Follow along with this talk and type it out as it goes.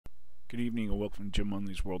Good evening and welcome to Jim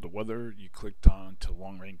Munley's World of Weather. You clicked on to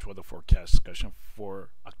long range weather forecast discussion for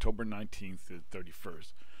October 19th to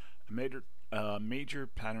 31st. A major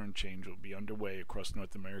pattern change will be underway across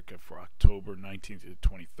North America for October 19th to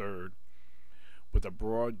 23rd, with a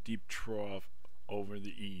broad, deep trough over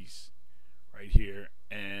the east right here,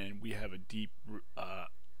 and we have a deep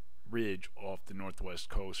ridge off the northwest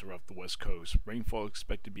coast or off the west coast. Rainfall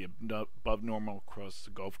expected to be above normal across the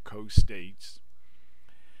Gulf Coast states,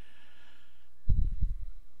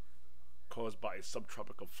 caused by a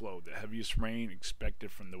subtropical flow. The heaviest rain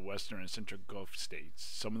expected from the western and central Gulf states.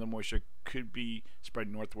 Some of the moisture could be spread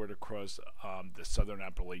northward across the southern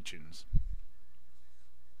Appalachians.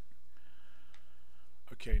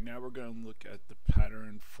 Okay, now we're going to look at the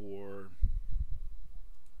pattern for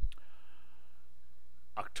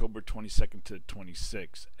October 22nd to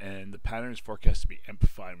 26th, and the pattern is forecast to be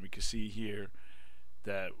amplified. And we can see here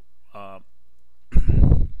that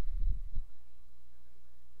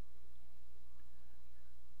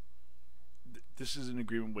this is in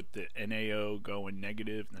agreement with the NAO going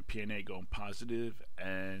negative and the PNA going positive,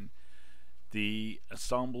 and the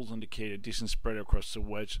ensembles indicate a decent spread across the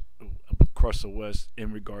west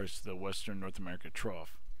in regards to the western North America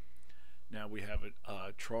trough. Now we have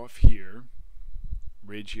a trough here,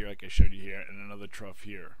 ridge here like I showed you here, and another trough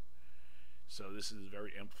here. So this is a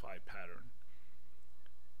very amplified pattern.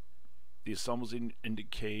 The ensembles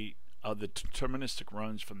indicate the deterministic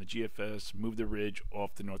runs from the GFS move the ridge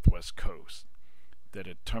off the northwest coast. The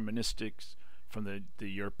deterministics from the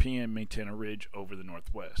European maintain a ridge over the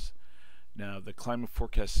northwest. Now, the climate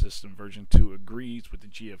forecast system version 2 agrees with the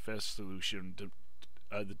GFS solution,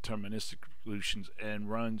 deterministic solutions, and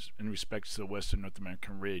runs in respect to the western North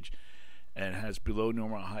American ridge, and has below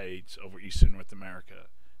normal heights over eastern North America.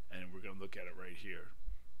 And we're going to look at it right here.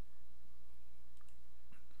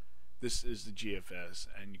 This is the GFS,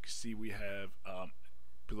 and you can see we have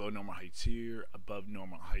below normal heights here, above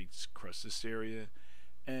normal heights across this area,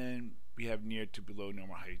 and we have near to below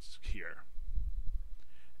normal heights here.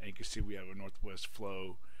 And you can see we have a northwest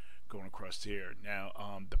flow going across here. Now,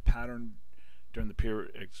 the pattern during the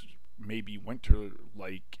period may be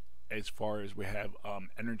winter-like, as far as we have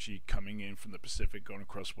energy coming in from the Pacific going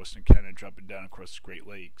across western Canada, dropping down across the Great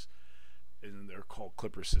Lakes, and they're called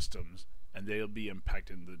Clipper systems, and they'll be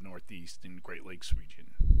impacting the northeast and Great Lakes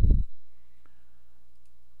region.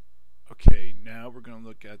 Okay, now we're going to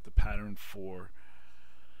look at the pattern for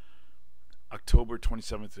October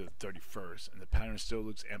 27th to 31st, and the pattern still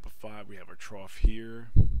looks amplified. We have a trough here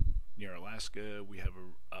near Alaska. We have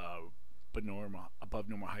above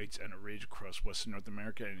normal heights and a ridge across western North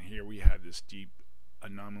America, and here we have this deep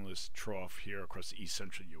anomalous trough here across the east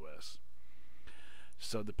central U.S.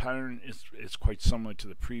 So the pattern is quite similar to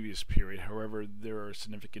the previous period. However, there are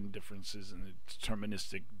significant differences in the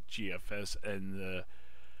deterministic GFS, and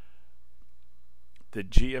the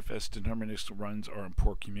GFS deterministic runs are in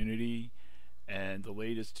poor community, and the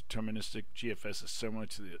latest deterministic GFS is similar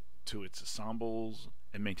to its ensembles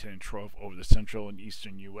and maintaining trough over the central and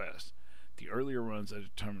eastern U.S. The earlier runs of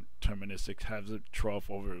deterministic have the trough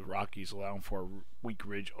over the Rockies, allowing for a weak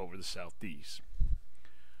ridge over the southeast.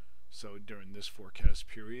 So during this forecast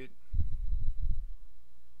period,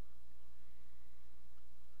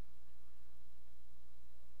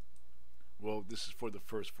 well, this is for the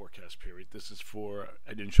first forecast period. This is for,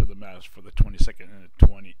 I didn't show the maps for the 22nd and the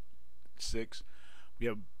 26th. We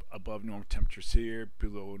have above normal temperatures here,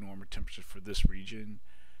 below normal temperatures for this region.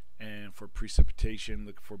 And for precipitation,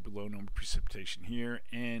 look for below normal precipitation here,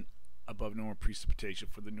 and above normal precipitation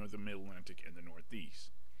for the northern mid-Atlantic and the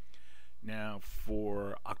northeast. Now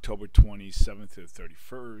for October 27th to the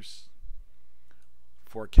 31st,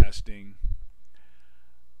 forecasting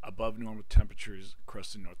above normal temperatures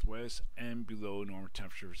across the northwest and below normal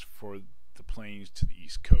temperatures for the plains to the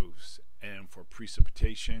east coast. And for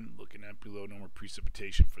precipitation, looking at below normal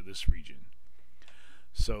precipitation for this region.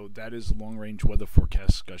 So that is the long-range weather forecast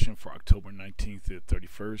discussion for October 19th to the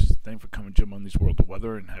 31st. Thanks for coming, Jim, on Munley's World of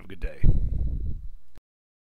Weather, and have a good day.